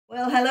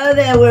Well, hello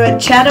there. We're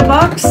at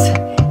CHATTERBOX,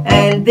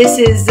 and this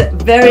is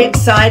very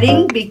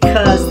exciting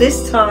because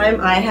this time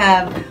I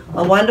have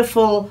a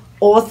wonderful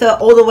author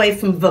all the way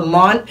from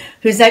Vermont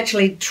who's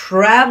actually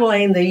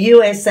traveling the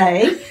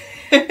USA,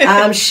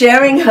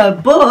 sharing her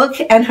book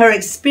and her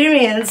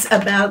experience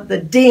about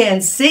the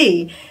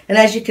DNC. And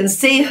as you can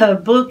see, her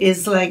book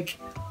is like,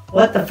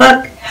 what the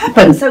fuck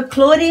happened? So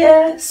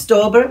Claudia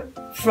Stauber,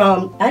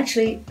 from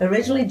actually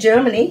originally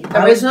Germany.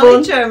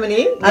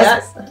 Germany,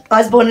 yes.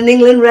 I was born in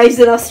England, raised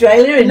in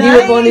Australia, and you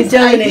were born in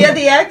Germany. I hear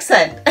the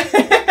accent.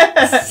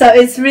 So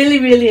it's really,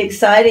 really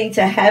exciting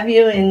to have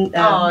you in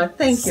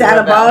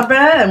Santa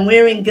Barbara, and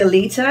we're in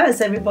Goleta, as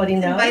everybody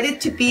knows.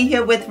 Invited to be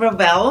here with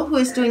Ravel, who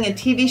is doing a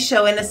TV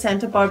show in the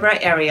Santa Barbara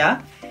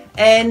area.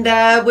 And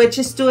we're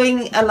just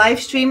doing a live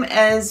stream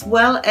as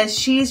well as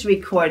she's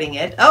recording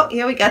it. Oh,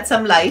 here we got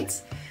some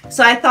lights.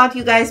 So I thought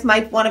you guys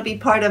might want to be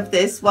part of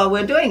this while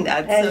we're doing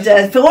that.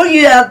 And for all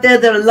you out there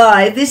that are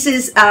live, this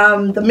is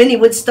the Mini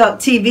Woodstock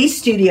TV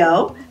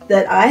studio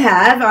that I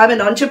have. I'm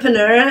an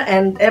entrepreneur,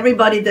 and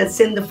everybody that's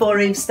in the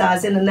Foreave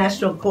Stars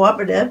International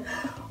Cooperative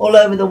all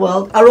over the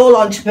world are all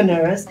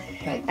entrepreneurs.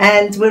 Right.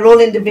 And we're all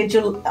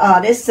individual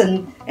artists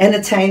and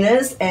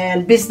entertainers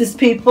and business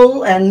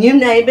people and you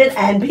name it,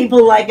 and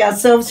people like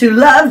ourselves who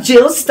love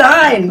Jill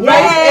Stein. Right,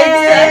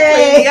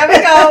 exactly. Here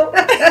we go.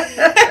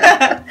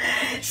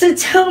 So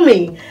tell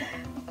me,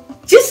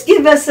 just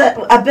give us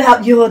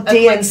about your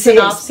DNC.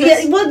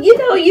 Yeah, well, you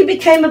know, you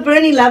became a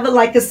Bernie lover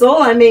like us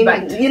all. I mean,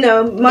 you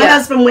know, my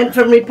husband went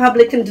from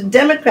Republican to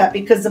Democrat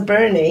because of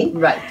Bernie.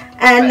 Right.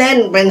 And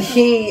then when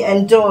he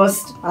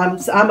endorsed,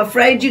 I'm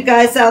afraid you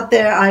guys out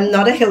there, I'm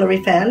not a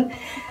Hillary fan.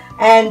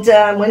 And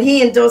when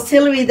he endorsed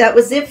Hillary, that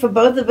was it for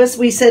both of us.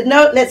 We said,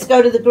 no, let's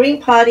go to the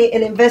Green Party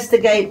and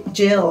investigate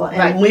Jill.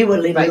 And we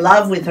were in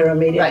love with her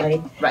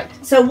immediately. Right.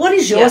 So what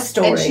is your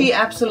story? And she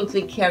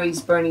absolutely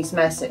carries Bernie's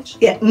message.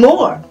 Yeah,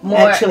 more,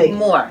 actually.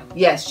 More,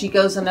 yes. She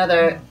goes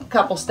another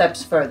couple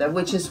steps further,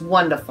 which is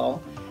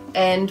wonderful.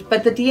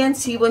 But the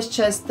DNC was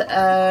just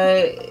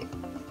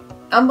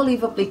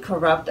unbelievably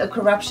corrupt, a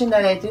corruption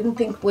that I didn't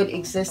think would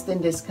exist in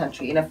this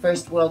country, in a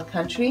first world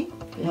country.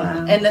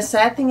 Wow. And the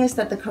sad thing is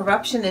that the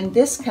corruption in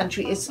this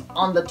country is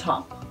on the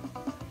top.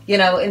 You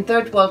know, in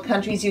third world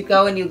countries, you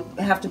go and you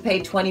have to pay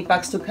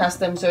 $20 to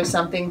customs or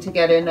something to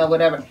get in or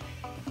whatever.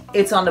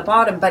 It's on the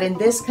bottom, but in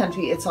this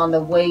country, it's on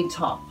the way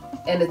top,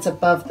 and it's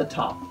above the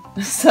top.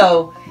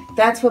 So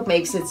that's what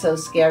makes it so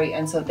scary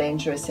and so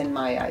dangerous in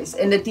my eyes.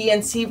 And the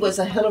DNC was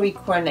a Hillary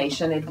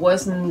coronation. It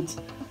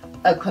wasn't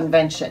a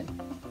convention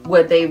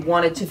where they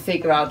wanted to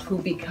figure out who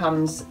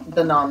becomes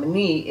the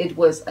nominee. It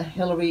was a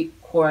Hillary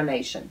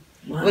coronation.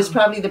 Wow. It was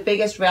probably the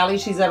biggest rally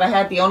she's ever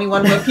had, the only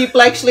one where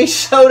people actually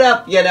showed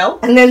up, you know.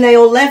 And then they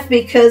all left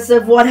because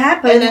of what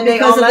happened, and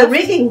because of the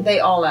rigging. They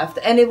all left.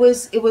 And it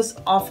was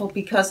awful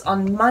because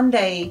on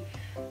Monday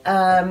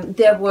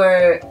there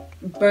were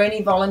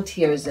Bernie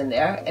volunteers in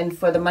there, and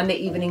for the Monday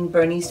evening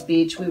Bernie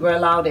speech we were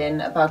allowed in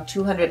about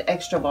 200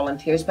 extra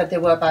volunteers, but there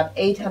were about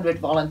 800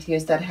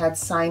 volunteers that had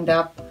signed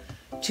up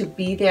to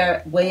be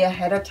there way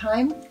ahead of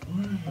time.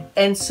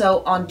 And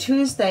so on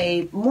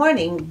Tuesday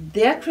morning,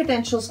 their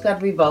credentials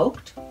got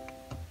revoked.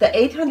 The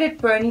 800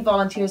 Bernie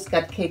volunteers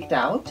got kicked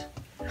out,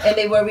 and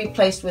they were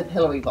replaced with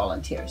Hillary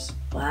volunteers.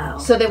 Wow.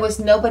 So there was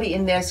nobody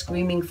in there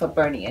screaming for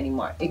Bernie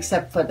anymore,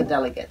 except for the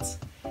delegates.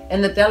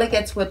 And the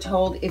delegates were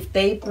told if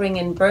they bring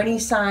in Bernie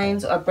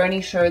signs or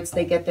Bernie shirts,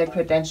 they get their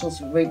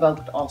credentials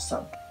revoked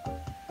also.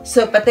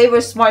 So, but they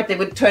were smart. They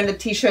would turn the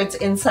t-shirts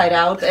inside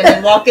out and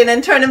then walk in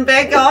and turn them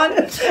back on.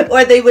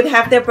 Or they would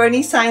have their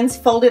Bernie signs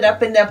folded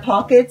up in their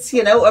pockets,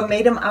 you know, or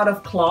made them out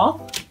of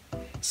cloth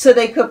so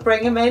they could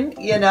bring them in,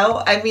 you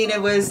know. I mean,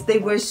 they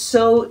were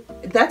so,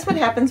 that's what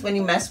happens when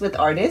you mess with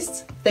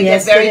artists. They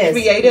get very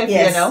creative,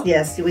 you know.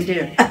 Yes, we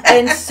do.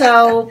 And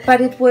so, but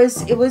it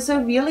was a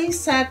really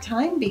sad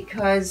time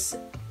because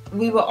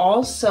we were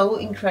all so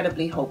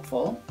incredibly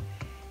hopeful.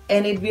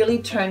 And it really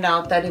turned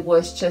out that it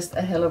was just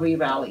a Hillary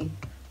rally.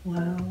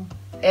 Wow.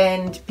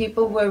 And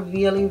people were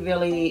really,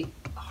 really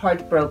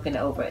heartbroken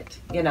over it,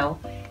 you know.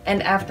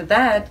 And after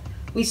that,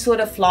 we sort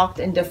of flocked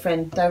in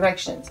different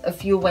directions. A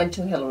few went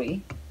to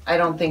Hillary. I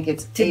don't think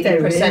it's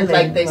 80%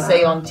 like they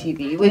say on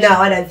TV. No,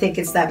 I don't think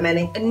it's that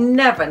many.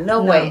 Never,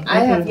 no way.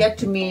 I have yet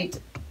to meet,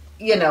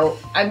 you know,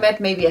 I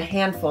met maybe a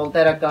handful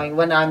that are going,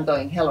 when I'm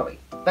going Hillary.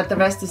 But the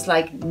rest is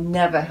like,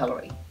 never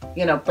Hillary.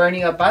 You know,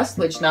 Bernie or bust,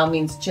 which now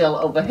means chill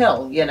over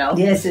Hill, you know.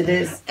 Yes, it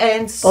is.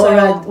 And so...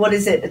 Or what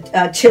is it?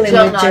 Chilling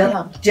with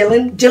Jill?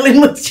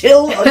 Chilling with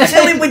Jill? Or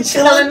chilling with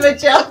Jill? Chilling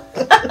with Jill.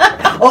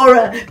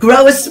 Or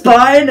grow a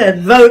spine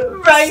and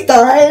vote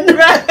Stein.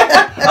 Right.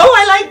 Oh,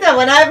 I like that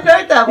one. I've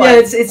heard that one. Yeah,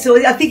 it's.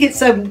 I think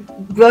it's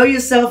grow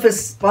yourself a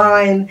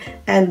spine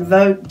and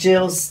vote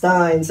Jill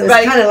Stein. So it's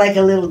kind of like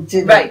a little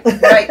jiggle. Right.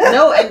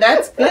 No, and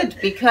that's good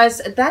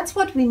because that's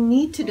what we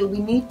need to do. We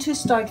need to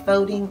start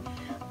voting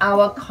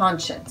our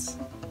conscience,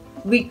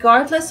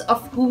 regardless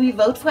of who we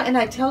vote for. And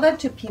I tell that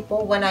to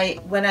people when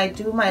I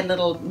do my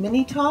little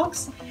mini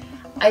talks.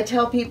 I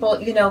tell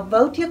people, you know,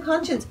 vote your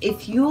conscience.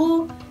 If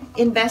you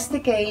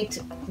investigate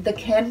the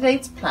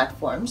candidates'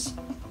 platforms,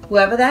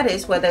 whoever that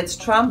is, whether it's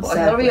Trump or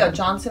Hillary or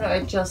Johnson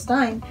or Jill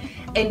Stein,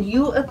 and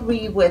you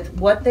agree with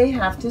what they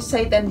have to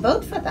say, then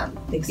vote for them.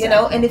 Exactly. You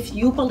know, and if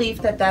you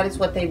believe that that is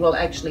what they will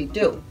actually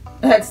do.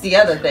 That's the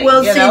other thing.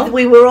 Well, you see, know?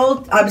 we were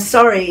all, I'm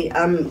sorry,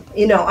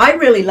 you know, I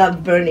really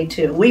loved Bernie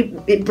too.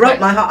 It broke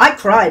my heart. I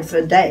cried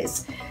for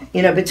days,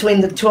 you know, between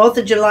the 12th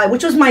of July,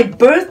 which was my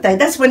birthday.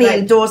 That's when he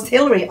endorsed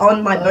Hillary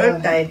on my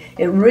birthday.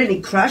 It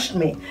really crushed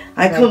me.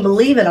 I couldn't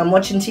believe it. I'm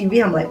watching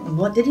TV. I'm like,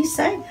 what did he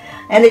say?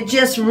 And it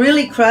just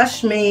really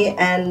crushed me.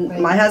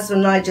 And my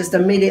husband and I just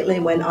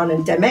immediately went on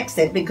and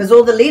Demexit, because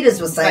all the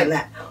leaders were saying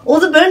that. All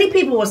the Bernie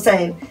people were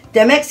saying,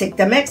 Demexit,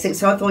 Demexit.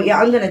 So I thought,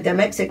 yeah, I'm going to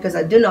Demexit because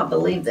I do not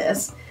believe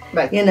this.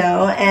 Right. You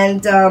know,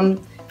 and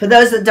for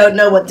those that don't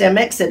know what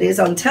Demexit is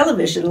on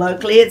television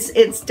locally,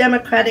 it's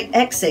Democratic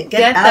exit.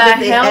 Get out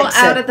the hell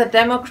out of the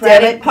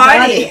Democratic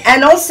Party.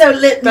 And also,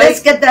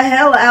 let's get the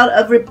hell out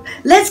of,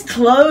 let's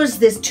close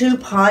this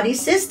two-party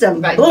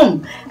system.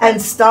 Boom.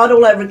 And start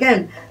all over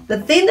again.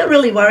 The thing that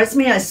really worries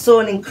me, I saw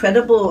an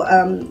incredible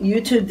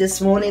YouTube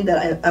this morning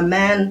that a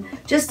man,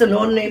 just an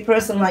ordinary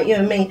person like you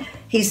and me,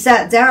 he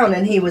sat down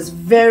and he was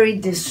very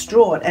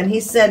distraught. And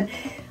he said,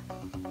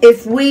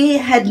 if we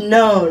had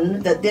known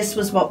that this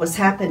was what was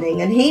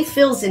happening, and he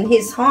feels in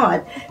his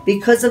heart,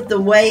 because of the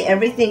way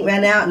everything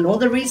ran out and all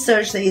the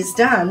research that he's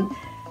done,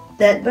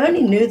 that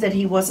Bernie knew that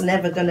he wasn't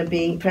ever going to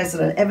be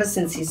president ever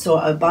since he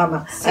saw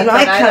Obama. And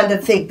I kind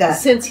of think that.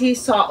 Since he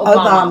saw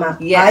Obama.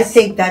 Yes. I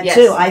think that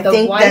too. I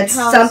think that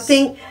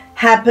something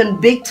happened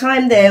big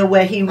time there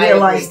where he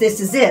realized this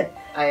is it.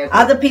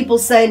 Other people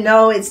say,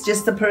 no, it's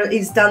just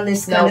he's done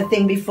this kind of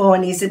thing before,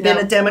 and he's been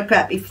a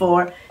Democrat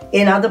before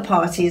in other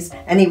parties,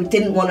 and he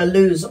didn't want to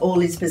lose all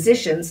his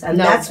positions, and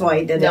that's why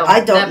he did it.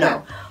 I don't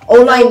know.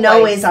 All I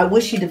know is I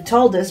wish he'd have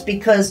told us,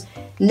 because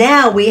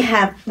now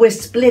we're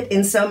split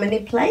in so many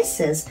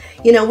places.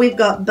 You know, we've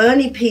got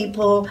Bernie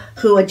people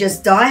who are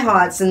just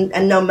diehards,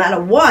 and no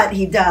matter what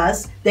he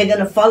does, they're going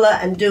to follow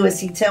and do as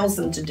he tells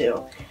them to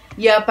do.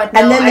 Yeah, but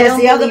and then there's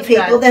the other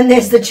people. Then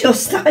there's the Jill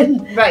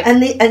Stein,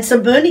 and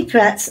some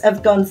Bernie-crats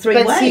have gone three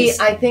ways. But see,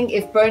 I think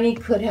if Bernie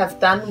could have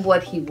done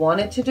what he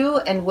wanted to do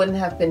and wouldn't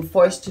have been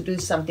forced to do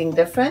something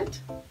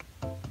different,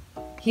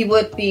 he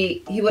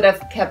would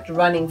have kept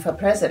running for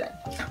president.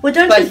 Well,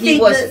 don't you think he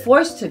was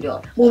forced to do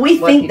it? Well, we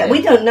think that.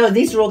 We don't know.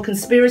 These are all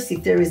conspiracy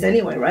theories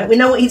anyway, right? We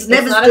know he's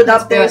never stood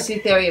up there. It's not a conspiracy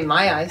theory in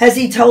my eyes. Has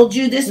he told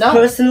you this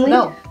personally?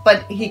 No,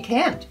 but he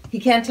can't. He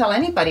can't tell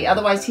anybody.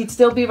 Otherwise, he'd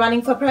still be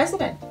running for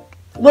president.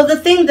 Well, the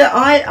thing that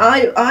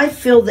I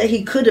feel that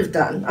he could have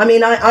done, I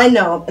mean, I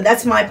know,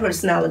 that's my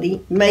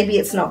personality. Maybe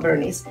it's not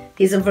Bernie's.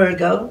 He's a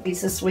Virgo.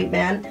 He's a sweet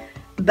man.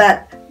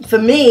 But for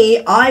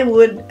me, I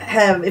would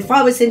have, if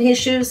I was in his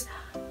shoes,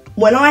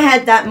 when I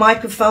had that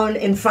microphone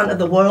in front of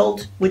the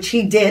world, which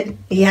he did,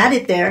 he had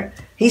it there.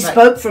 He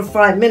spoke for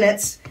 5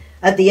 minutes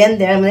at the end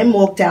there and then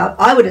walked out.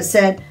 I would have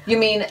said... You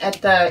mean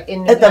at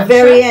the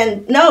very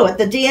end? No, at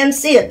the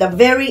DNC, at the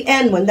very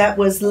end, when that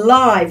was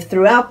live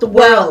throughout the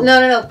world. Well,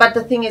 no. But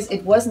the thing is,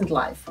 it wasn't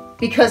live.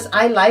 Because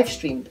I live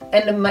streamed.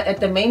 And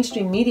the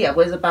mainstream media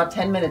was about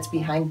 10 minutes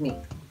behind me.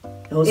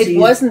 Oh, so it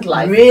wasn't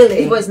live. Really?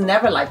 It was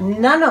never live.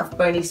 None of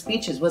Bernie's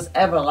speeches was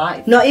ever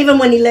live. Not even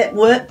when he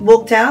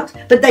walked out?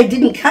 But they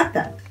didn't cut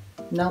that?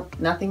 No,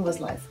 nothing was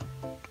live.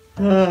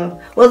 Well,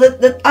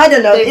 I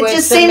don't know. It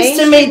just seems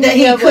to me that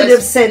he could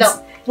have said...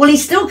 No. Well, he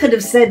still could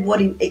have said what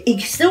he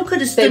still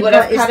could have stood. They would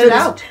have cut it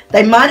out.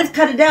 They might have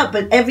cut it out,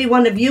 but every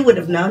one of you would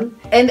have known.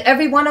 And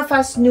every one of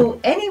us knew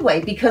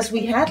anyway, because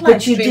we had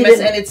live streamers,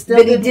 and it still.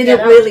 But he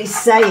didn't really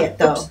say it,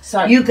 though. Oops,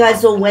 sorry. You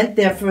guys all went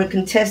there for a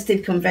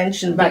contested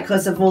convention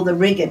because of all the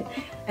rigging,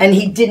 and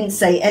he didn't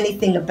say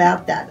anything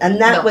about that,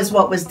 and that was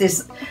what was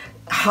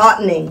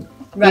disheartening.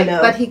 Right, you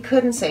know? But he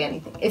couldn't say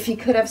anything. If he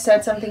could have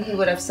said something, he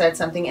would have said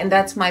something, and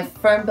that's my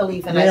firm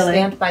belief, and I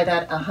stand by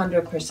that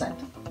 100%.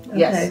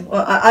 Yes. Okay.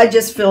 Well, I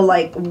just feel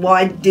like,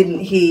 why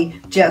didn't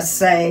he just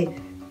say,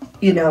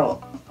 you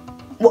know,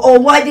 or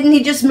why didn't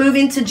he just move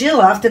into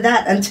Jill after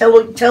that and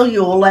tell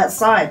you all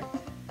outside?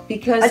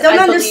 Because I don't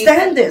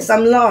understand this.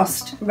 I'm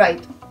lost.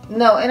 Right.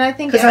 No, and I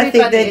think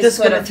they're just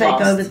going to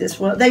take over this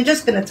world. They're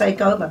just going to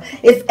take over.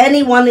 If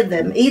any one of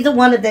them, either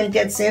one of them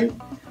gets in,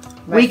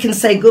 we can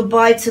say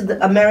goodbye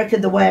to America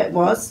the way it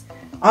was.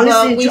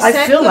 Honestly,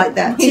 I feel like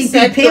that.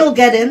 TPP will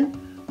get in.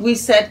 We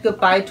said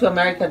goodbye to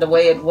America the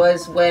way it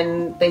was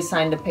when they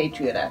signed the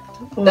Patriot Act.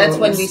 That's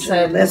when we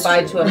said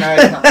goodbye to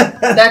America.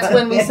 That's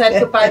when we said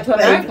goodbye to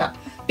America.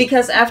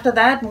 Because after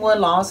that, more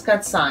laws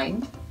got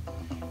signed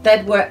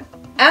that were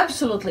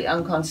absolutely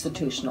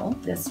unconstitutional.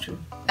 That's true.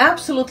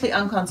 Absolutely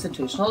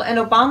unconstitutional. And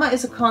Obama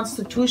is a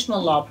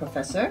constitutional law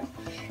professor.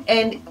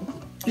 And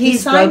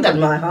he's broken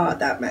my heart,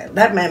 that man.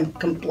 That man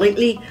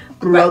completely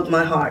broke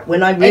my heart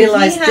when I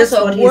realized just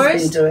what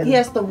he's been doing. He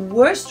has the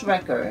worst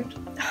record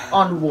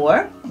on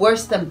war,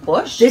 worse than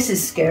Bush. This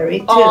is scary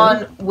too.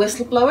 On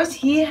whistleblowers,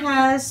 he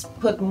has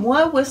put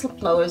more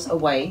whistleblowers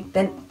away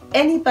than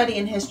anybody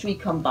in history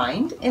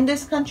combined in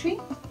this country.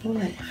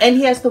 And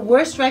he has the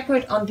worst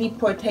record on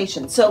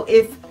deportation. So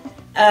if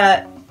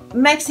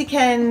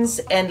Mexicans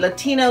and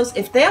Latinos,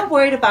 if they're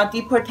worried about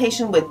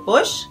deportation with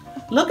Bush,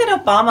 look at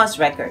Obama's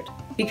record,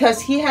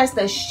 because he has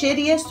the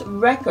shittiest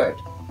record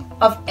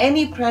of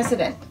any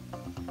president.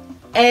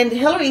 And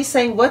Hillary's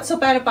saying, what's so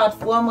bad about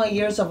 4 more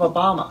years of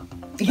Obama?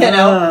 You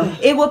know,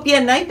 it would be a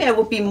nightmare. It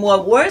would be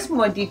more wars,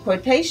 more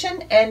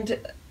deportation, and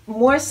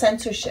more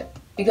censorship,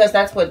 because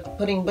that's what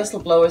putting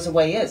whistleblowers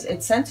away is.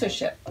 It's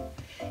censorship.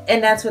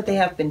 And that's what they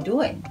have been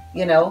doing,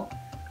 you know,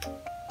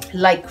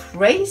 like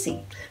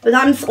crazy. But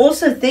I'm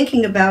also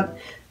thinking about,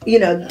 you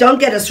know, don't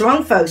get us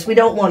wrong, folks. We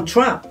don't want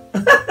Trump.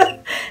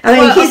 I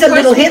mean, he's a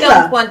little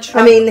Hitler.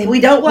 I mean, we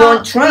don't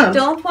want Trump. We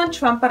don't want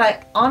Trump, but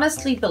I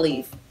honestly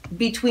believe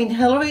between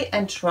Hillary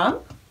and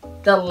Trump,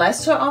 the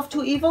lesser of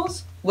two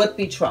evils would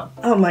be Trump.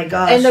 Oh my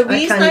gosh. And the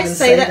reason I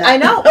say that, I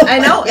know,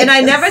 and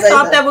I never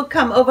thought that would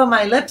come over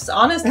my lips,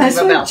 honestly.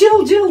 That's what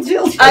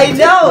Jill. I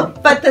know,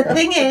 but the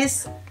thing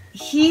is,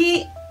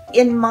 he,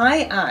 in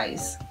my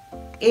eyes,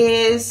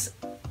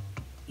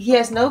 he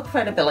has no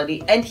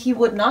credibility, and he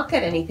would not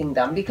get anything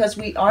done, because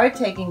we are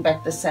taking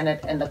back the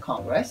Senate and the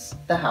Congress,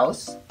 the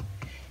House,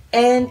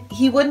 and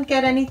he wouldn't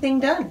get anything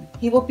done.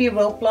 He would be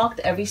roadblocked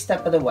every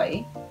step of the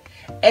way,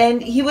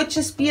 and he would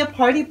just be a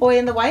party boy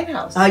in the White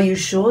House. Are you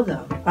sure,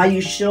 though? Are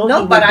you sure?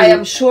 No, but I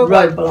am sure.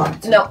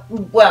 Roadblocked. No,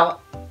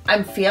 well,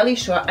 I'm fairly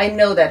sure. I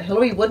know that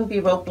Hillary wouldn't be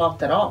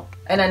roadblocked at all.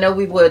 And I know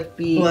we would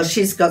be... Well,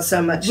 she's got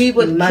so much money. We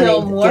would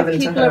kill more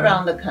people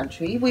around the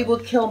country. We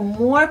would kill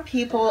more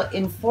people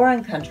in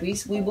foreign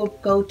countries. We will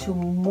go to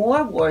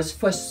more wars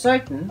for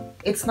certain.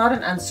 It's not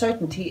an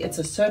uncertainty. It's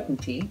a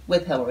certainty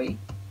with Hillary.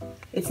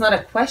 It's not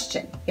a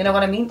question. You know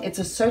what I mean? It's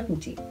a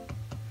certainty.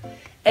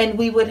 And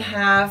we would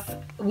have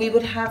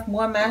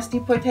more mass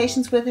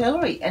deportations with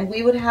Hillary. And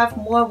we would have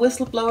more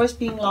whistleblowers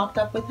being locked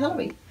up with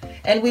Hillary.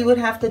 And we would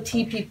have the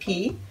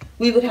TPP.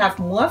 We would have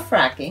more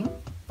fracking.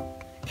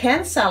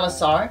 Ken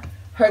Salazar,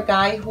 her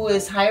guy who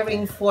is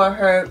hiring for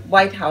her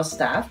White House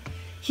staff,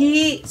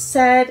 he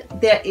said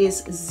there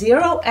is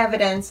zero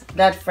evidence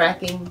that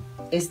fracking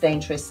is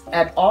dangerous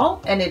at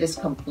all, and it is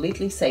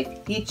completely safe.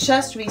 He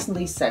just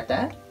recently said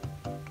that.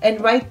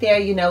 And right there,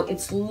 you know,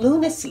 it's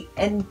lunacy.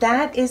 And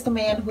that is the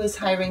man who is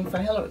hiring for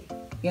Hillary,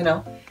 you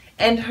know.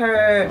 And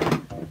her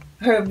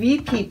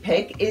VP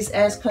pick is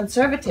as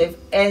conservative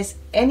as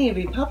any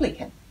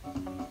Republican,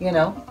 you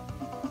know.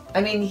 I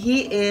mean,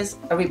 he is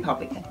a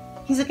Republican.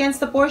 He's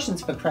against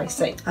abortions, for Christ's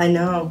sake. I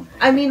know.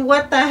 I mean,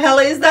 what the hell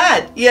is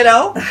that, you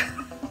know?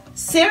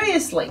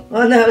 Seriously.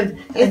 Well, no.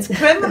 It's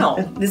criminal.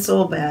 It's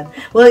all bad.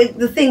 Well,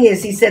 the thing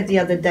is, he said the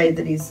other day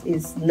that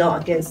he's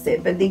not against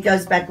it, but he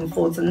goes back and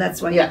forth, and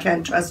that's why you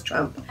can't trust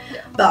Trump.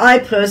 Yeah. But I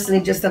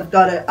personally just have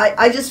got to...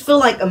 I just feel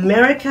like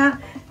America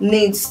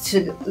needs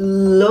to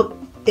look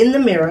in the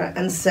mirror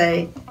and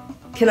say,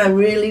 can I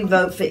really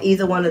vote for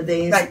either one of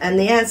these? Right. And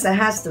the answer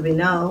has to be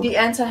no. The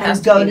answer has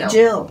to be no. And go to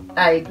Jill.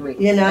 I agree.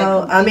 You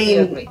know, I mean,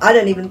 agree. I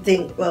don't even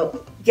think,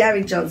 well,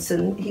 Gary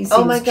Johnson, he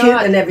seems cute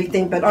and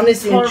everything, but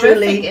honestly and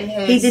truly,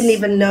 he didn't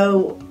even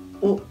know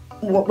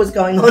what was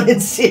going on in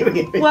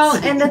Syria. Well,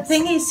 and the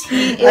thing is,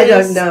 I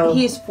don't know.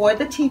 He's for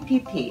the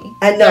TPP.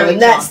 I know,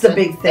 and that's the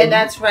big thing. And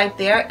that's right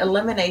there,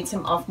 eliminates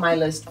him off my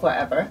list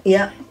forever.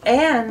 Yeah.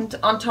 And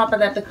on top of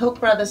that, the Koch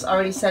brothers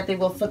already said they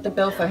will foot the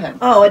bill for him.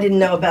 Oh, I didn't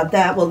know about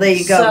that. Well, there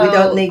you go. So we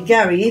don't need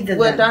Gary either.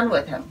 We're done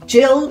with him.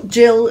 Jill.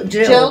 Jill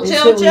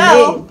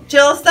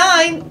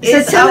Stein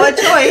is our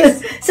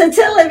choice. So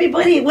tell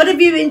everybody, what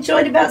have you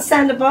enjoyed about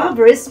Santa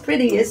Barbara? It's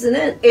pretty, isn't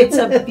it? It's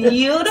a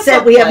beautiful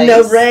Except we have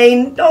no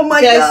rain. Oh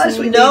my gosh.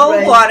 There's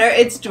no water.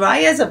 It's dry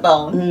as a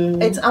bone.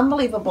 It's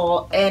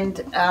unbelievable.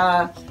 And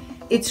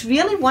it's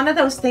really one of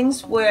those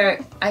things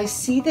where I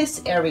see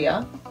this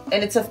area,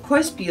 and it's of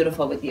course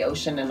beautiful with the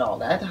ocean and all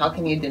that. How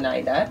can you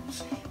deny that?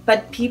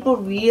 But people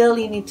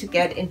really need to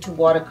get into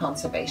water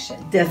conservation.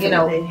 Definitely.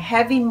 You know,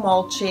 heavy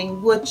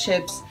mulching, wood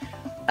chips,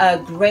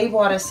 gray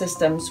water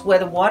systems where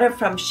the water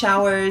from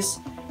showers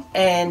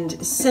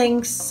and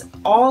sinks,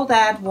 all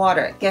that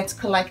water gets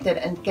collected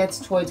and gets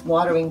towards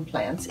watering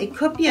plants. It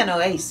could be an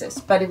oasis,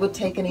 but it would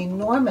take an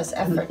enormous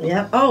effort.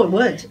 Yeah. Oh, it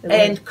would.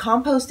 And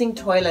composting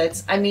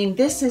toilets. I mean,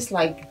 this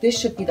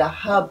should be the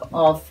hub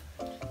of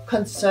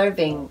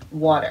conserving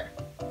water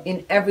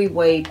in every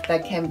way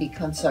that can be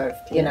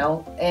conserved, you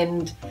know.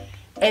 And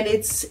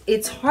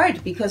it's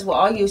hard because we're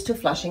all used to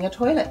flushing a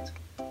toilet.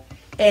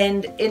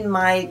 And in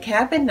my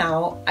cabin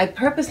now, I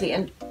purposely,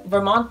 and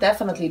Vermont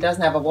definitely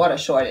doesn't have a water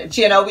shortage,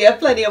 you know, we have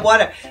plenty of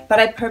water, but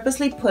I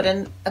purposely put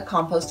in a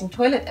composting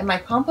toilet. And my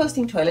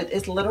composting toilet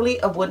is literally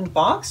a wooden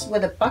box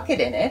with a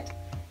bucket in it.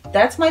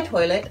 That's my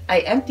toilet. I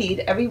empty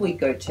it every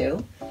week or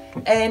two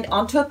and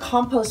onto a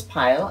compost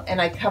pile,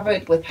 and I cover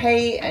it with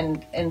hay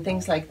and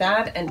things like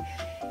that. And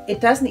it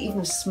doesn't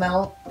even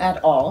smell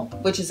at all,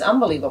 which is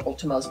unbelievable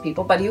to most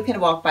people, but you can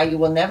walk by, you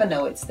will never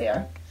know it's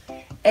there.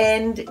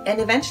 And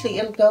eventually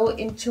it'll go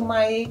into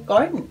my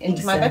garden,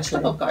 into my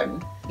vegetable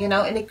garden, you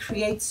know, and it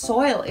creates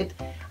soil.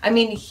 I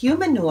mean,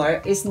 human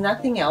manure is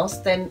nothing else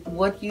than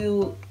what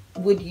you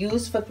would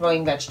use for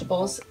growing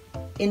vegetables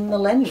in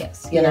millennia,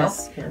 you know.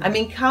 I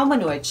mean, cow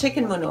manure,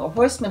 chicken manure,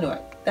 horse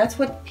manure, That's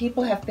what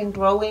people have been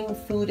growing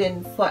food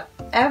in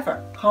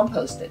forever,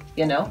 composted,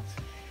 you know.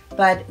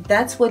 But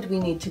that's what we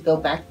need to go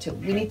back to.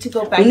 We need to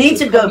go back. We need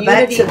to go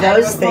back to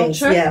those agriculture.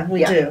 things. Yeah,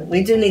 we do.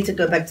 We do need to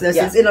go back to those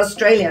things. In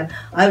Australia,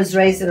 I was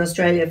raised in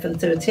Australia from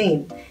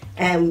 13,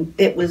 and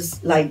it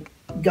was like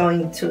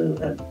going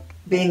to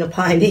being a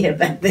pioneer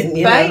back then.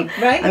 You know?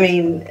 Right. I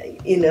mean,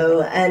 you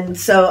know, and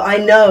so I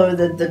know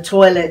that the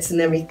toilets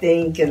and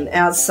everything, and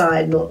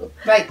outside, and all,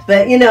 right.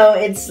 But you know,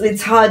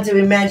 it's hard to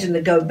imagine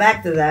to go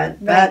back to that.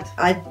 Right. But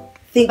I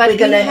think we're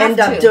going to end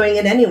up doing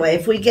it anyway.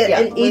 If we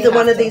get either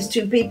one of these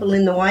two people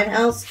in the White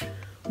House,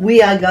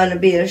 we are going to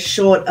be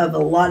short of a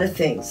lot of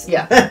things.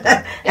 Yeah.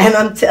 And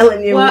I'm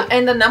telling you. Well,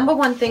 and the number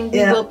one thing we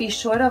will be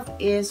short of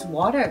is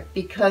water,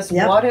 because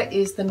water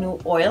is the new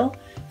oil.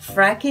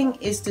 Fracking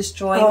is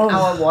destroying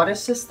our water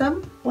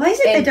system. Why is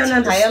it they don't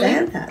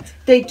understand that?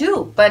 They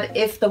do, but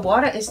if the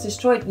water is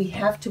destroyed, we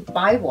have to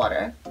buy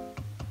water,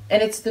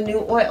 and it's the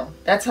new oil.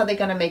 That's how they're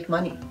going to make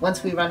money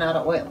once we run out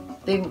of oil.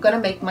 They're going to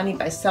make money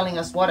by selling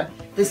us water.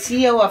 The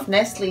CEO of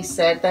Nestle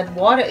said that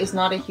water is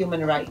not a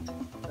human right.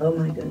 Oh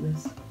my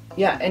goodness.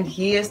 Yeah, and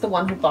he is the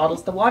one who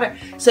bottles the water.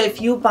 So if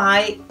you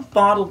buy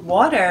bottled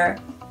water,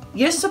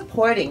 you're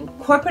supporting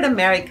corporate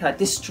America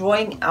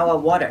destroying our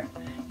water.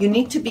 You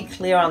need to be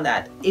clear on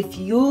that. If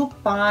you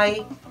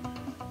buy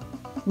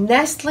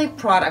Nestle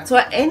products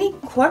or any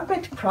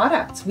corporate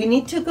products, we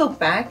need to go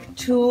back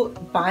to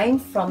buying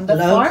from the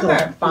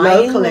farmer,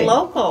 buying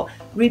local,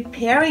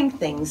 repairing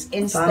things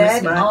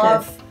instead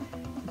of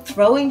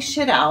throwing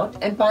shit out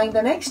and buying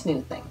the next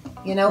new thing.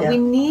 You know, we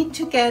need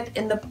to get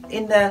in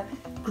the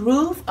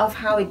groove of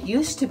how it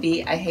used to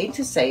be. I hate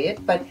to say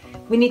it, but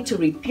we need to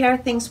repair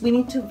things. We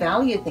need to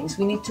value things.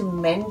 We need to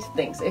mend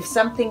things. If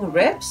something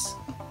rips,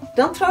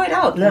 don't throw it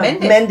out. No,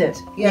 mend it.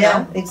 You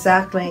know?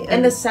 Exactly.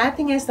 And the sad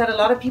thing is that a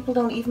lot of people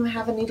don't even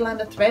have a needle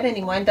and a thread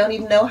anymore and don't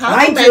even know how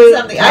to do. mend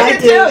something. I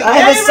do. I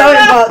have a sewing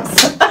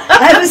box.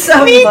 I have a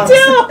sewing box. Me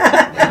too.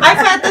 I've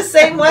had the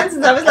same one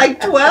since I was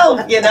like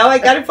 12. You know, I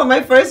got it for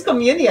my first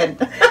communion.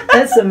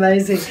 That's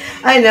amazing.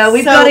 I know.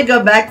 We've got to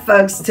go back,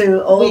 folks,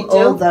 to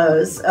all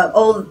those,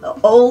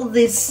 all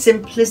these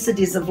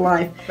simplicities of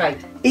life. Right.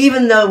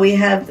 Even though we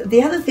have,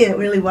 the other thing that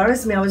really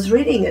worries me, I was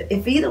reading it,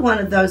 if either one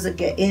of those that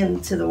get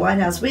into the White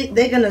House, they're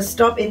going to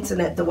stop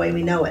internet the way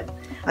we know it.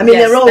 I mean,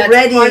 they're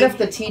already part of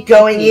the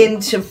going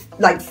into,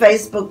 like,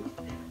 Facebook.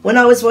 When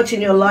I was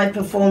watching your live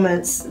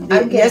performance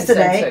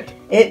yesterday,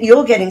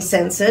 you're getting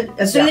censored.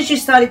 As soon as you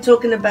started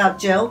talking about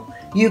gel,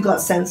 you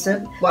got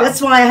censored. Wow.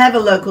 That's why I have a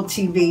local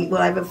TV.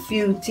 Well, I have a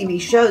few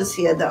TV shows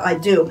here that I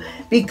do,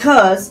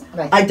 because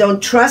I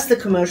don't trust the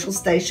commercial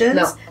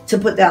stations to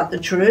put out the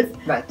truth.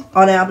 Right.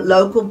 On our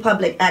local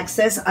public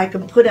access, I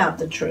can put out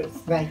the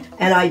truth. Right.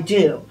 And I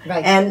do.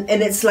 Right. And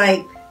it's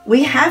like,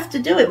 we have to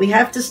do it. We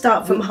have to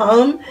start from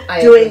home,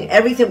 doing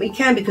everything we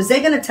can, because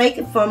they're going to take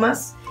it from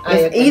us.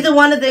 If either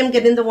one of them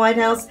get in the White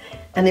House,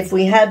 and if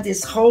we have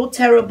this whole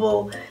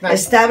terrible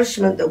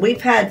establishment that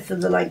we've had for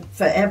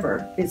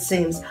forever, it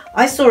seems.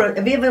 I saw it.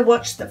 Have you ever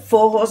watched the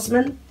Four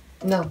Horsemen?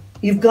 No.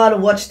 You've got to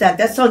watch that.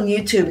 That's on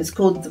YouTube. It's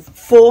called The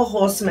Four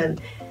Horsemen,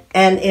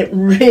 and it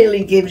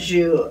really gives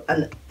you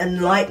an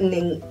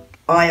enlightening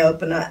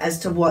eye-opener as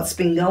to what's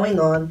been going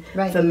on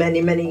for many,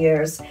 many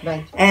years.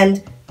 Right.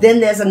 And then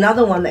there's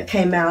another one that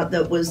came out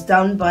that was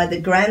done by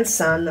the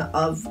grandson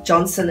of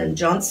Johnson &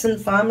 Johnson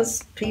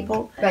farmers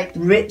people,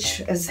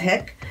 rich as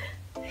heck.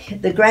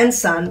 The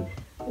grandson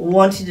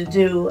wanted to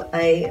do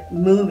a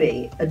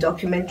movie, a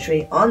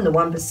documentary on the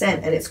 1%,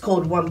 and it's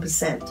called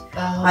 1%. Oh.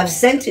 I've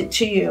sent it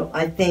to you,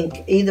 I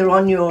think, either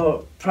on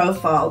your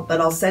profile,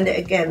 but I'll send it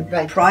again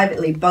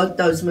privately, both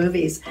those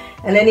movies.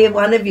 And any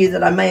one of you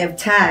that I may have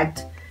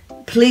tagged,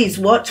 please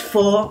watch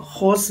Four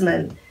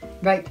Horsemen.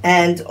 Right.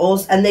 And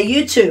also, and they're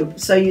YouTube,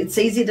 so it's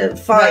easy to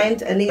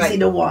find and easy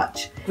to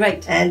watch.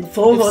 Great. And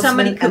Four Horsemen,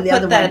 somebody could and the put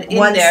other that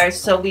one in there,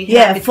 so we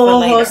have it for Four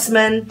later.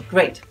 Horsemen.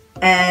 Great.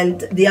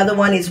 And the other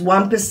one is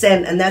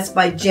 1%, and that's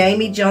by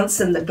Jamie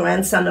Johnson, the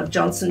grandson of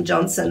Johnson &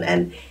 Johnson,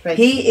 and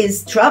he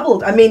is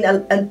troubled. I mean,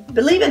 and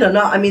believe it or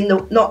not, I mean,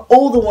 not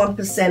all the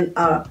 1%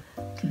 are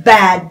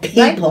bad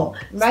people.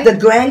 Right. The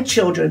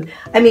grandchildren.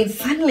 I mean,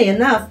 funnily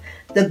enough,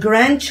 the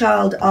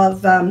grandchild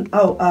of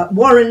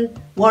Warren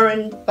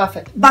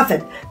Buffett.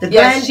 The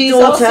granddaughter. She's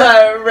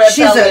also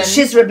rebellious.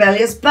 She's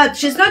rebellious, but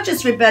she's not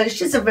just rebellious.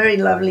 She's a very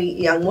lovely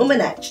young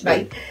woman, actually.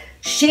 Right.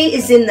 She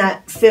is in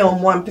that film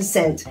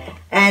 1%,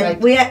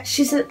 and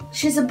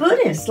she's a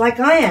Buddhist like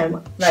I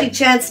am. She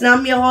chants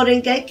Nam Myoho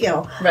Renge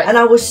Kyo, and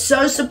I was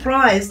so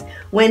surprised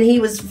when he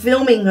was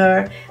filming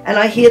her, and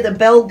I hear the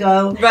bell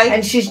go,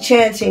 and she's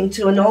chanting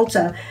to an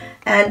altar,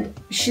 and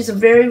she's a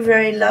very,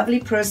 very lovely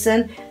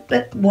person,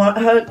 but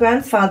her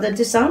grandfather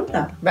disowned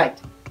her. Right.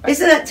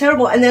 Isn't that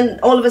terrible? And then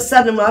all of a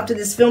sudden, after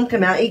this film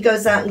came out, he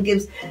goes out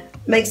and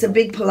makes a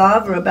big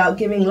palaver about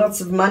giving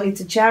lots of money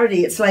to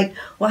charity. It's like,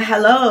 well,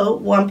 hello,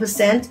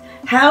 1%.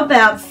 How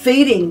about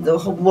feeding the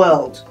whole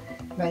world?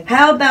 Right.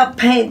 How about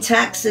paying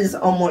taxes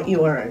on what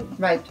you earn?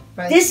 Right.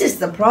 This is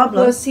the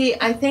problem. Well, see,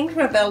 I think,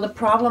 Rebel, the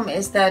problem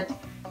is that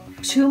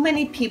too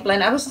many people,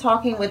 and I was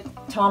talking with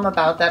Tom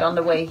about that on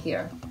the way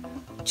here.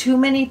 Too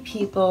many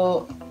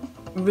people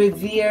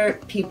revere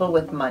people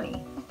with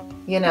money.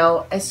 You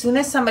know, as soon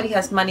as somebody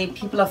has money,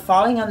 people are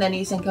falling on their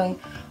knees and going,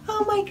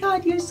 oh my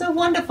God, you're so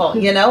wonderful,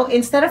 you know,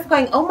 instead of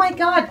going, oh my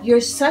God,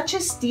 you're such a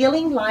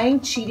stealing, lying,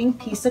 cheating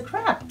piece of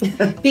crap.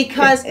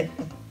 Because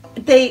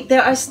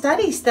there are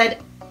studies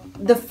that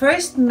the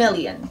first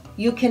million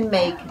you can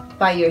make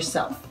by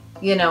yourself,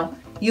 you know.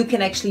 You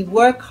can actually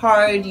work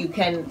hard, you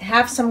can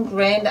have some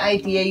grand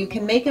idea, you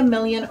can make $1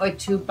 million or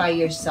 $2 million by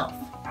yourself.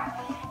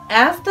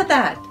 After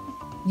that,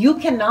 you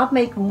cannot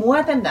make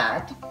more than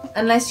that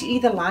unless you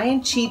either lie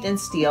and cheat and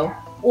steal,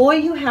 or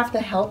you have the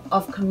help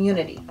of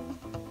community.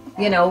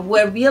 You know,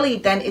 where really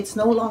then it's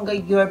no longer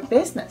your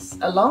business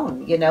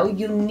alone, you know.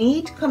 You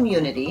need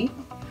community,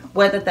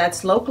 whether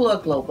that's local or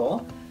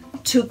global,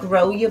 to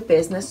grow your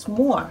business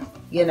more,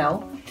 you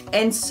know.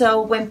 And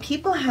so when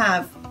people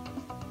have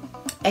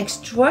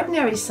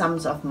extraordinary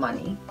sums of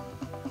money,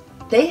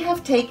 they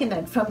have taken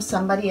it from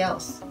somebody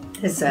else.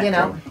 Exactly. You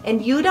know,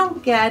 and you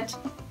don't get,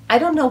 I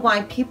don't know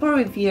why people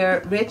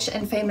revere rich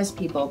and famous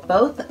people.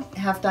 Both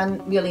have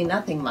done really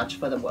nothing much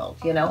for the world,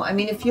 you know. I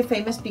mean, if you're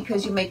famous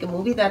because you make a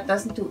movie, that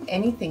doesn't do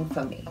anything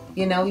for me.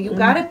 You know, you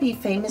gotta be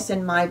famous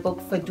in my book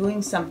for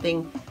doing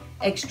something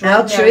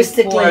extraordinary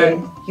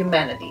for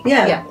humanity.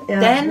 Yeah.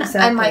 Then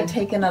exactly. I might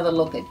take another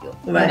look at you,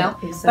 right, you know.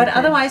 Exactly. But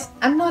otherwise,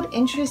 I'm not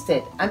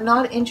interested. I'm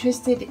not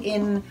interested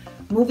in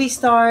movie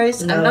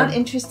stars. No. I'm not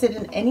interested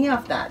in any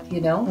of that, you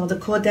know. Or the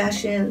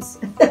Kardashians.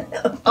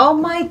 Oh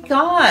my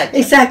God.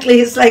 Exactly.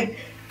 It's like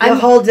your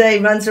whole day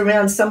runs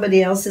around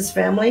somebody else's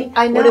family.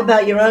 I know. What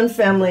about your own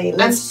family?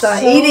 Let's start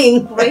so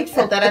eating.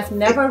 Grateful that I've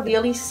never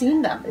really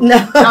seen them. No,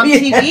 on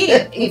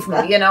TV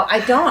even, you know. I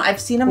don't. I've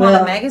seen them on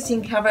Well, a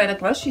magazine cover at a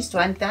grocery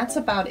store, and that's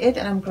about it,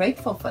 and I'm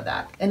grateful for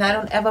that. And I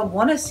don't ever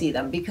want to see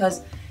them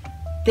because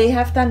they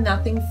have done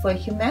nothing for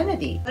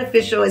humanity.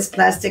 Artificial is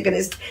plastic, and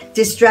it's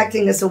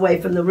distracting us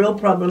away from the real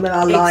problem in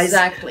our lives,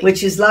 Exactly.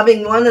 which is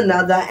loving one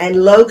another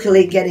and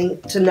locally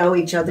getting to know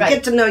each other. Right.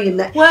 Get to know your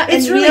neighbor. Well,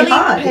 it's and really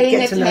hard to paying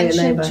get to know your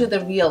attention neighbor. to the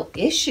real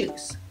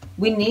issues.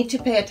 We need to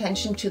pay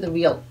attention to the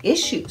real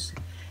issues.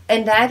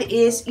 And that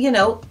is, you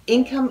know,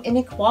 income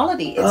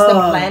inequality. It's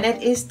the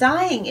planet is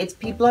dying. It's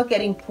people are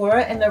getting poorer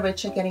and the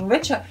rich are getting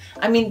richer.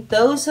 I mean,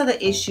 those are the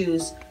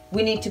issues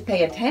we need to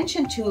pay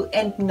attention to,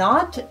 and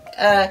not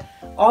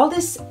all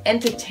this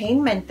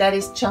entertainment that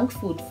is junk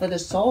food for the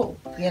soul,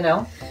 you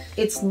know.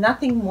 It's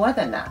nothing more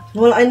than that.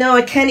 Well, I know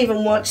I can't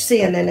even watch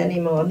CNN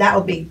anymore. That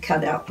will be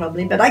cut out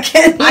probably, but I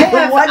can't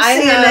even watch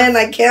CNN.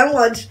 I can't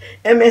watch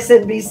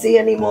MSNBC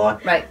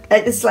anymore. Right.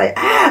 It's like,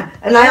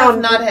 and I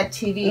have not had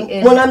TV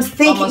in well, I'm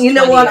thinking, you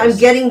know what, years. I'm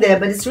getting there,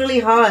 but it's really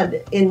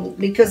hard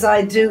because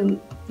I do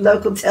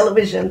local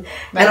television,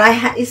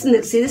 and isn't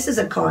it, see, this is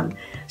a con,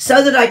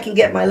 so that I can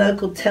get my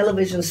local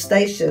television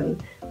station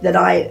that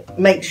I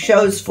make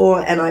shows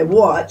for and I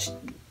watch,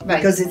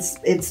 because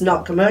it's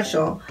not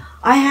commercial,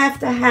 I have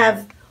to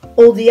have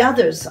all the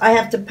others. I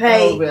have to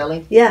pay. Oh,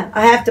 really? Yeah,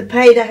 I have to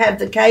pay to have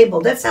the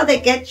cable. That's how they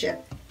get you.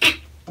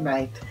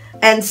 Right.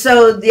 And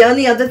so the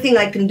only other thing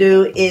I can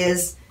do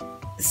is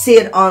see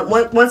it on,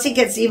 once it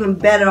gets even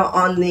better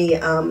on the,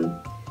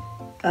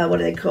 what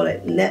do they call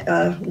it,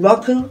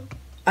 Roku.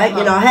 I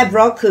have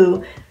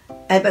Roku,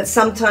 but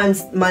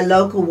sometimes my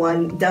local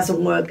one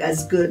doesn't work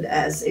as good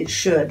as it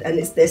should, and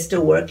they're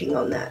still working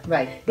on that.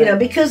 Right. You know,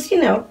 because,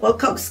 you know, well,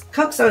 Cox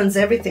owns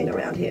everything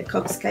around here.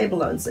 Cox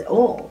Cable owns it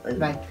all.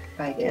 And, Right.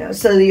 you know,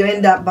 so you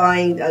end up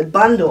buying a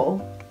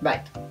bundle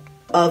Right.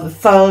 of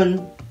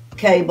phone,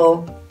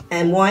 cable,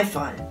 and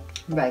Wi-Fi.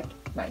 Right.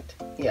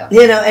 Yeah.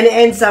 You know, and it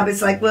ends up,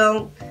 it's like,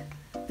 well,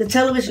 the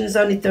television is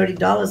only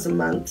 $30 a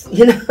month,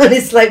 you know, and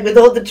it's like with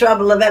all the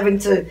trouble of having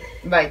to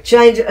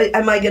change,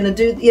 am I going to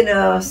do, you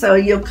know, so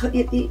you're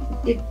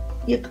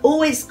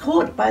always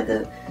caught by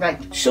the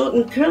short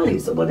and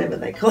curlies or whatever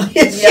they call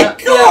it. You're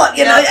caught,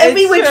 you know,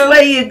 every which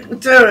way you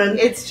turn.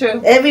 It's true.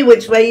 Every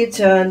which way you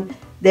turn,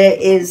 there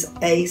is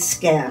a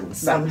scam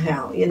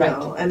somehow, you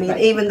know. I mean,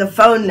 even the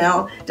phone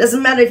now,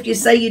 doesn't matter if you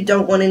say you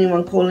don't want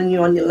anyone calling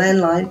you on your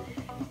landline,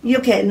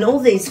 you're getting all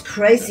these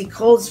crazy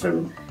calls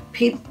from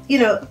people, you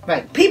know,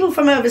 people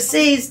from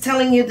overseas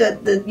telling you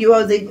that you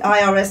owe the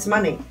IRS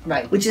money,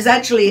 which is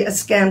actually a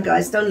scam,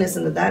 guys. Don't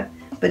listen to that,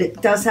 but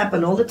it does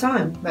happen all the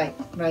time. Right.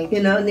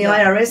 You know, and the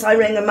IRS, I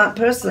rang them up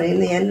personally in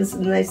the end,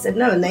 and they said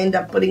no, and they end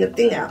up putting a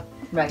thing out.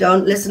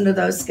 Don't listen to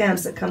those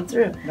scams that come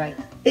through.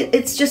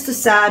 It's just a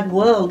sad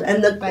world,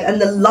 and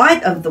the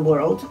light of the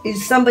world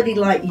is somebody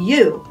like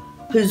you,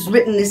 who's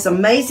written this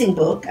amazing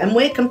book. And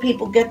where can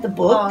people get the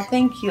book? Oh,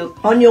 thank you.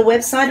 On your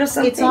website or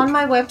something? It's on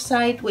my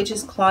website, which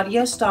is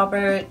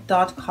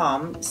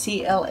CLAUDIASTAUBER.com,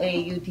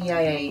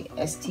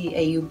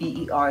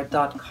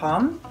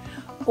 CLAUDIASTAUBER.com,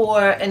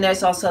 and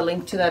there's also a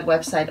link to that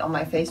website on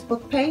my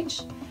Facebook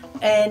page.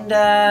 And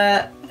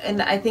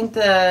and I think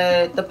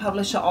the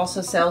publisher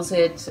also sells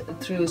it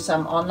through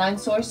some online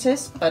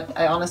sources, but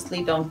I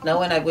honestly don't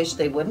know, and I wish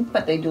they wouldn't,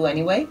 but they do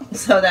anyway.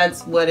 So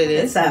that's what it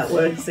is. That's how it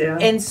works, yeah.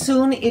 And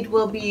soon it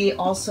will be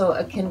also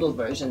a Kindle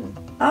version.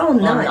 Oh,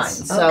 nice. Online.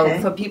 So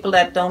okay. for people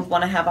that don't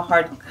want to have a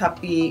hard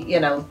copy, you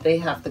know, they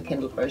have the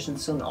Kindle version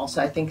soon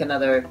also. I think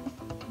another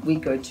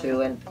week or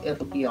two, and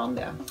it'll be on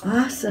there.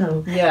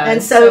 Awesome. Yeah.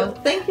 And so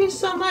thank you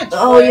so much.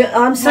 Oh, yeah,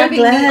 I'm so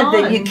glad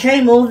that you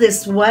came all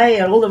this way,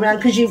 all around,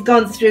 because you've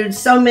gone through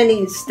so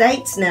many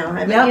states now,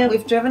 haven't you?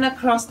 We've driven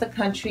across the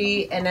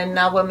country, and then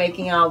now we're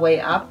making our way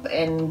up,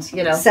 and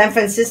you know, San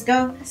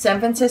Francisco,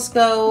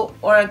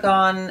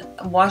 Oregon,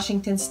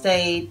 Washington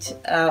State,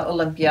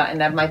 Olympia,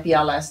 and that might be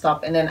our last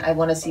stop. And then I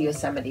want to see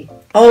Yosemite.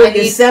 Oh,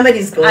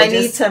 Yosemite's gorgeous. I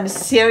need some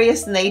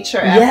serious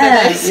nature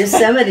after this.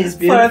 Yosemite's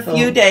beautiful. For a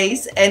few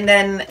days, and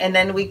then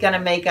we're gonna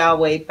make our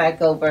way back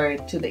over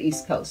to the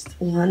East Coast.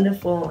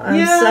 Wonderful.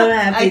 I'm so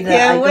happy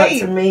that I got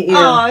to meet you.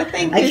 Oh,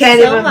 thank you I can't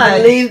so even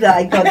much. believe that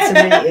I got to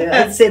meet you.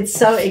 It's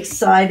so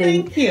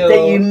exciting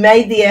that you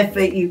made the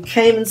effort, you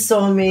came and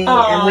saw me,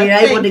 and we were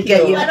able to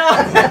get you.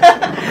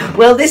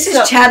 Well, this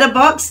is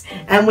Chatterbox,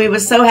 and we were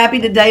so happy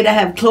today to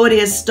have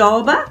Claudia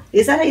Stauber.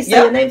 Is that how you say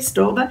your name,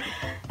 Stauber?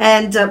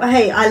 And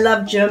hey, I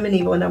love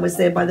Germany when I was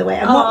there, by the way.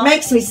 And what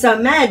makes me so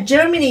mad,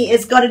 Germany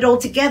has got it all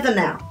together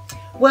now.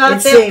 Well,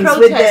 they're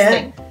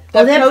protesting.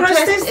 They're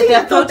protesting?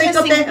 I thought they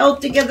got their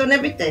health together and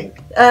everything.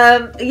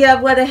 Yeah,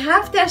 well, they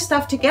have their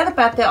stuff together,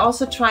 but they're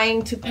also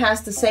trying to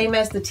pass the same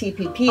as the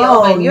TPP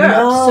over in Europe.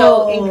 No.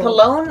 So in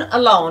Cologne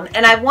alone,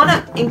 and I want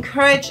to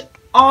encourage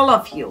all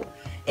of you,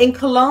 in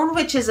Cologne,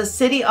 which is a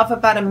city of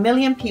about 1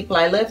 million people,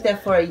 I lived there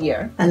for a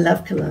year. I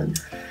love Cologne.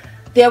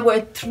 There were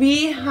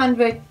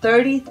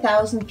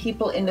 330,000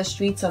 people in the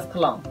streets of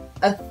Cologne.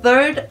 A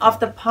third of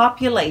the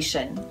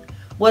population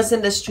was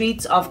in the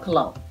streets of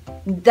Cologne.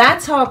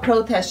 That's how a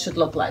protest should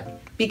look like.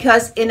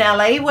 Because in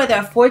LA, where there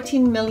are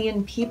 14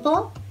 million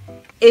people,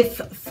 if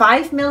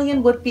 5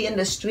 million would be in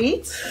the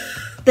streets,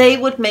 they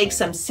would make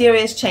some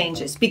serious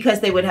changes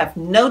because they would have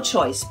no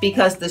choice,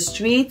 because the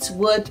streets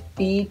would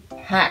be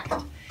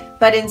packed.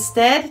 But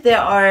instead, there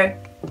are,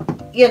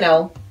 you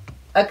know,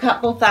 a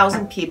couple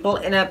thousand people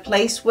in a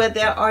place where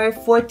there are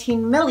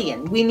 14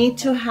 million. We need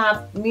to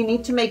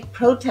make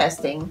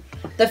protesting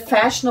the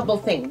fashionable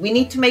thing. We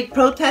need to make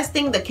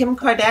protesting the Kim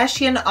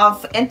Kardashian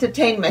of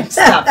entertainment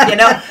stuff, you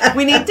know.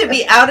 We need to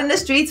be out in the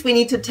streets. We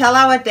need to tell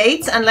our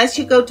dates. Unless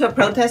you go to a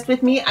protest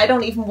with me, I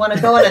don't even want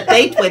to go on a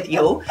date with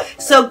you.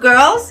 So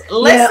girls,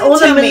 listen all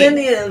to the me.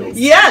 millennials.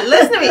 Yeah,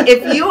 listen to me.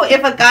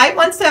 If a guy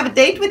wants to have a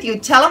date with you,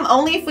 tell him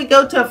only if we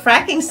go to a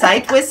fracking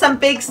site with some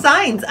big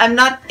signs. I'm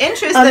not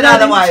interested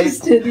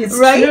otherwise. It's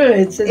right?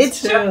 True.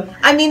 It's true.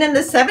 I mean, in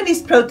the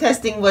 70s,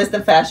 protesting was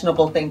the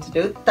fashionable thing to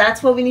do.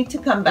 That's what we need to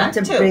come back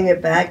to. Bring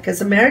it back,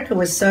 because America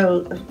was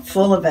so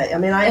full of it. I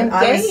mean, I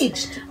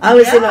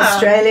was in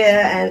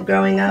Australia and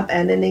growing up,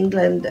 and in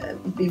England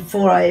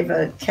before I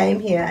ever came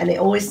here, and it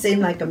always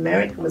seemed like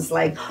America was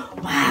like,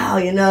 wow,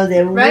 you know,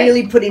 they're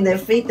really putting their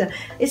feet down.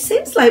 It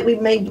seems like we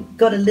maybe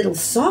got a little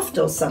soft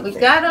or something. We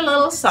got a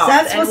little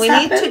soft, and we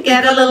need to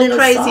get a little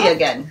crazy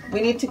again.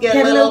 We need to get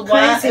a little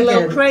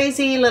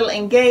crazy, a little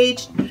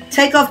engaged.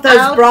 Take off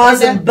those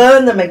bras and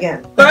burn them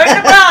again. Burn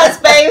the bras,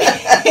 baby.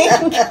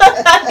 Good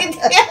idea.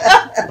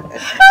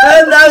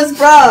 Burn those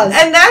bras.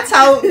 And that's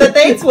how the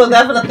dates will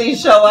definitely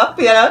show up,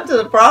 you know, to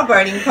the bra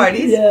burning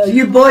parties. Yeah,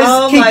 you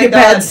boys keep your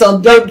pants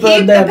on. Don't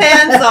burn them. Keep the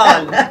pants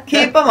on.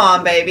 Keep them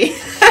on, baby.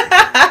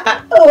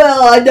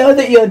 Well, I know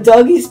that your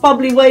doggy's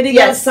probably waiting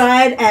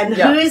outside. And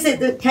who is it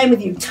that came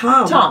with you?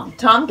 Tom. Tom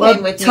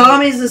came with me.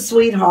 Tom is a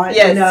sweetheart.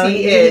 Yes, you know,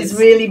 he is. He's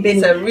really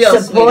been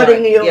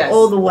supporting you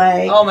all the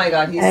way. Oh my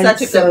God, he's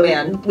such a good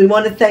man. We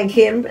want to thank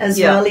him as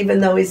well, even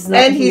though he's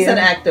not And he's here. an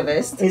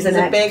activist. He's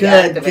a big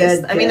activist.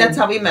 Good. I mean, that's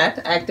how we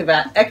met.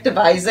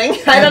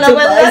 Activizing. I don't know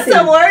whether that's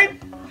a word.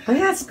 Oh,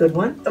 yeah, that's a good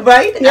one.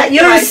 Right? Yeah,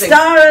 you're a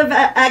star of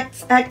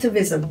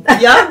activism.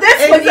 Yeah,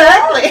 that's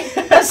exactly.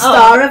 What you are. A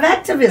star of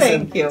activism.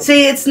 Thank you.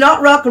 See, it's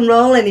not rock and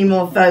roll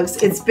anymore, folks.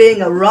 It's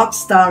being a rock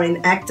star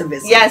in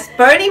activism. Yes,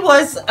 Bernie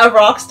was a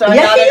rock star.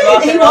 Yeah,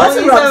 he was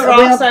a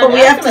rock star. But we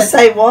have to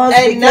say was.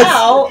 And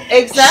now,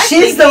 exactly.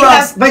 She's the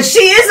rock star. But she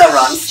is a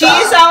rock star.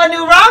 She's our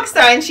new rock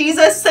star, and she's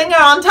a singer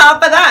on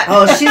top of that.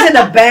 Oh, she's in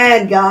a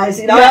band, guys.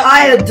 You know,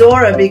 I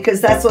adore her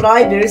because that's what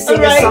I do,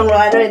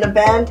 singer-songwriter in a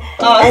band.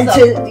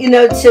 Awesome.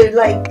 And to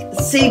like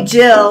see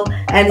Jill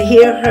and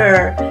hear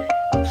her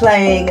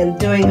playing and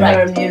doing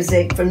her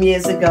music from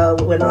years ago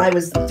when I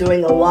was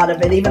doing a lot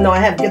of it, even though I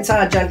have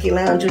Guitar Junkie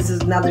Lounge, which is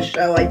another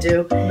show I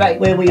do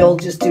where we all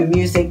just do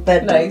music.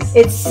 But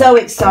it's so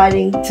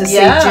exciting to see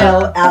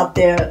Jill out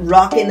there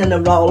rocking and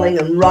rolling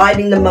and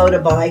riding the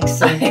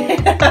motorbikes.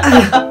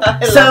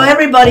 And, so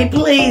everybody,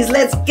 please,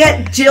 let's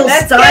get Jill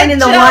Stein in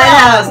the White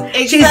House.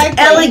 Exactly. She's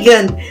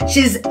elegant,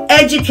 she's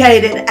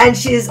educated, and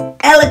she's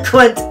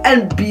eloquent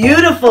and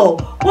beautiful.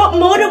 What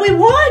more do we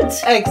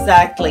want?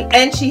 Exactly.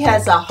 And she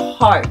has a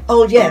heart. heart.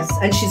 Oh yes,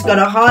 and she's got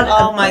a heart.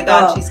 Oh my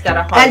God, she's got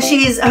a heart. And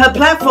her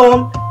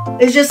platform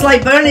is just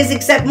like Bernie's,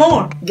 except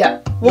more. Yeah.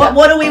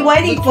 What are we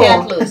waiting for? We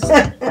can't lose.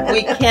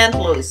 We can't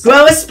lose.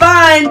 Grow a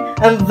spine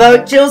and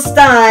vote Jill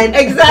Stein.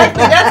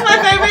 Exactly. That's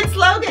my favorite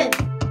slogan.